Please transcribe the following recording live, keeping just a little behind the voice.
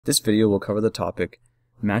This video will cover the topic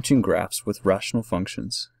matching graphs with rational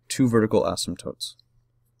functions to vertical asymptotes.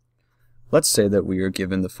 Let's say that we are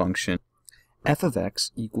given the function f of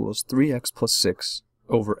x equals 3x plus 6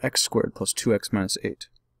 over x squared plus 2x minus 8.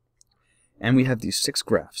 And we have these 6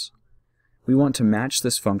 graphs. We want to match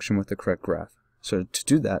this function with the correct graph. So to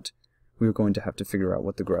do that, we are going to have to figure out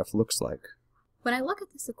what the graph looks like. When I look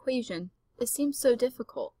at this equation, it seems so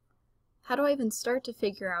difficult. How do I even start to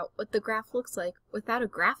figure out what the graph looks like without a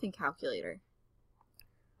graphing calculator?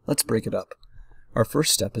 Let's break it up. Our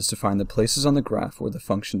first step is to find the places on the graph where the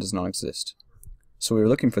function does not exist. So we are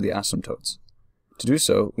looking for the asymptotes. To do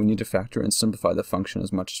so, we need to factor and simplify the function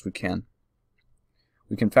as much as we can.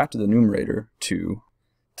 We can factor the numerator to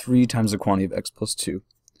 3 times the quantity of x plus 2,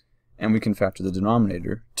 and we can factor the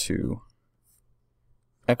denominator to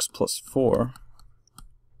x plus 4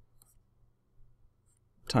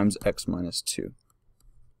 times x minus 2.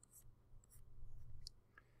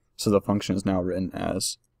 So the function is now written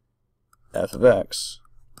as f of x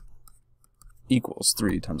equals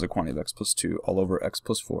 3 times the quantity of x plus 2 all over x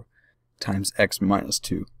plus 4 times x minus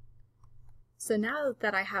 2. So now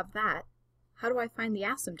that I have that, how do I find the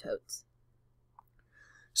asymptotes?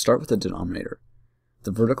 Start with the denominator.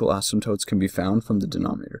 The vertical asymptotes can be found from the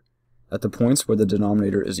denominator. At the points where the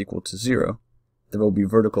denominator is equal to 0, there will be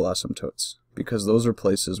vertical asymptotes, because those are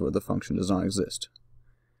places where the function does not exist.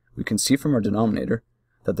 We can see from our denominator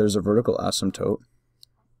that there's a vertical asymptote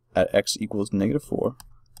at x equals negative 4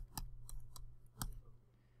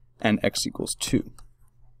 and x equals 2,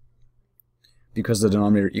 because the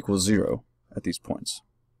denominator equals 0 at these points.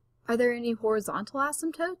 Are there any horizontal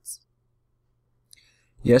asymptotes?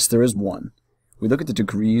 Yes, there is one. We look at the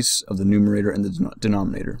degrees of the numerator and the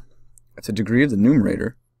denominator. If the degree of the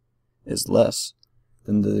numerator is less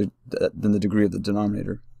than the degree of the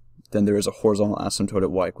denominator, then there is a horizontal asymptote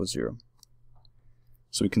at y equals 0.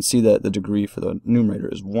 So we can see that the degree for the numerator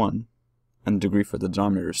is 1, and the degree for the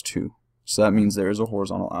denominator is 2. So that means there is a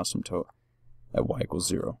horizontal asymptote at y equals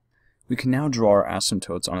 0. We can now draw our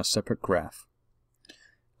asymptotes on a separate graph.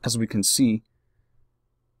 As we can see,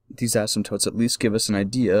 these asymptotes at least give us an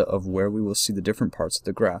idea of where we will see the different parts of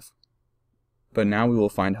the graph. But now we will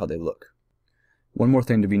find how they look. One more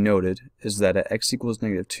thing to be noted is that at x equals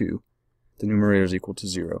negative 2, the numerator is equal to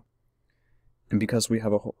 0. And because we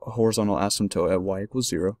have a horizontal asymptote at y equals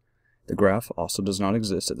 0, the graph also does not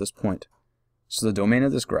exist at this point. So the domain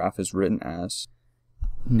of this graph is written as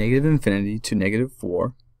negative infinity to negative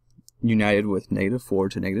 4, united with negative 4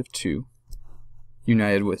 to negative 2,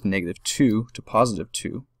 united with negative 2 to positive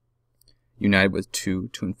 2, united with 2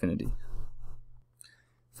 to infinity.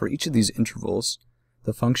 For each of these intervals,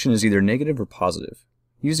 the function is either negative or positive,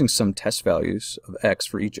 using some test values of x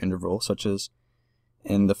for each interval, such as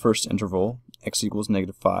in the first interval, x equals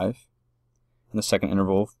negative 5, in the second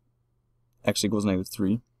interval, x equals negative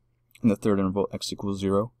 3, in the third interval, x equals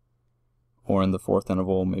 0, or in the fourth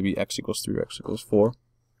interval, maybe x equals 3 or x equals 4.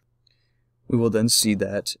 We will then see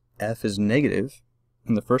that f is negative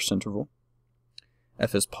in the first interval,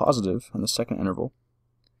 f is positive in the second interval,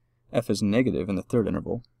 f is negative in the third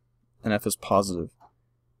interval, and f is positive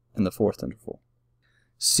in the fourth interval.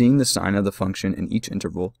 Seeing the sign of the function in each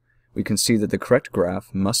interval, we can see that the correct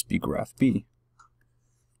graph must be graph B.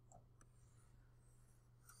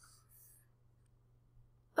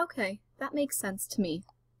 Okay, that makes sense to me.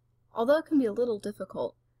 Although it can be a little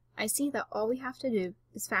difficult, I see that all we have to do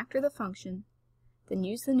is factor the function, then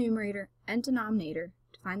use the numerator and denominator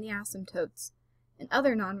to find the asymptotes and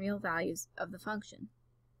other non-real values of the function.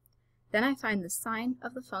 Then I find the sign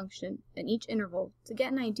of the function in each interval to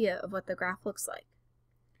get an idea of what the graph looks like.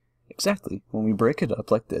 Exactly. When we break it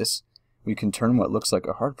up like this, we can turn what looks like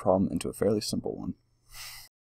a hard problem into a fairly simple one.